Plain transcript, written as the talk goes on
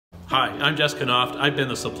Hi, I'm Jessica Knauft. I've been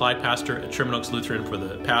the supply pastor at Sherman Lutheran for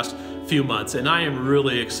the past few months, and I am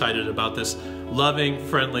really excited about this loving,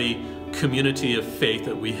 friendly community of faith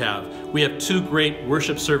that we have. We have two great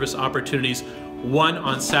worship service opportunities. One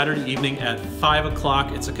on Saturday evening at 5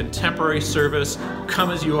 o'clock. It's a contemporary service. Come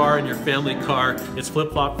as you are in your family car. It's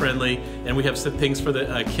flip-flop friendly, and we have some things for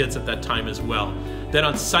the kids at that time as well. Then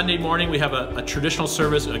on Sunday morning, we have a traditional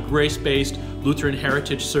service, a grace-based Lutheran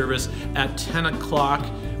heritage service at 10 o'clock.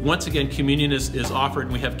 Once again, communion is offered,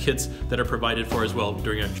 and we have kids that are provided for as well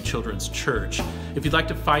during our children's church. If you'd like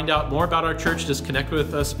to find out more about our church, just connect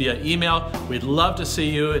with us via email. We'd love to see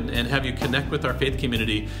you and have you connect with our faith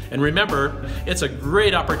community. And remember, it's a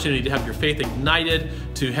great opportunity to have your faith ignited,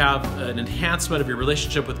 to have an enhancement of your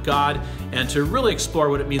relationship with God, and to really explore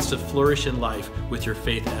what it means to flourish in life with your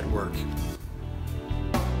faith at work.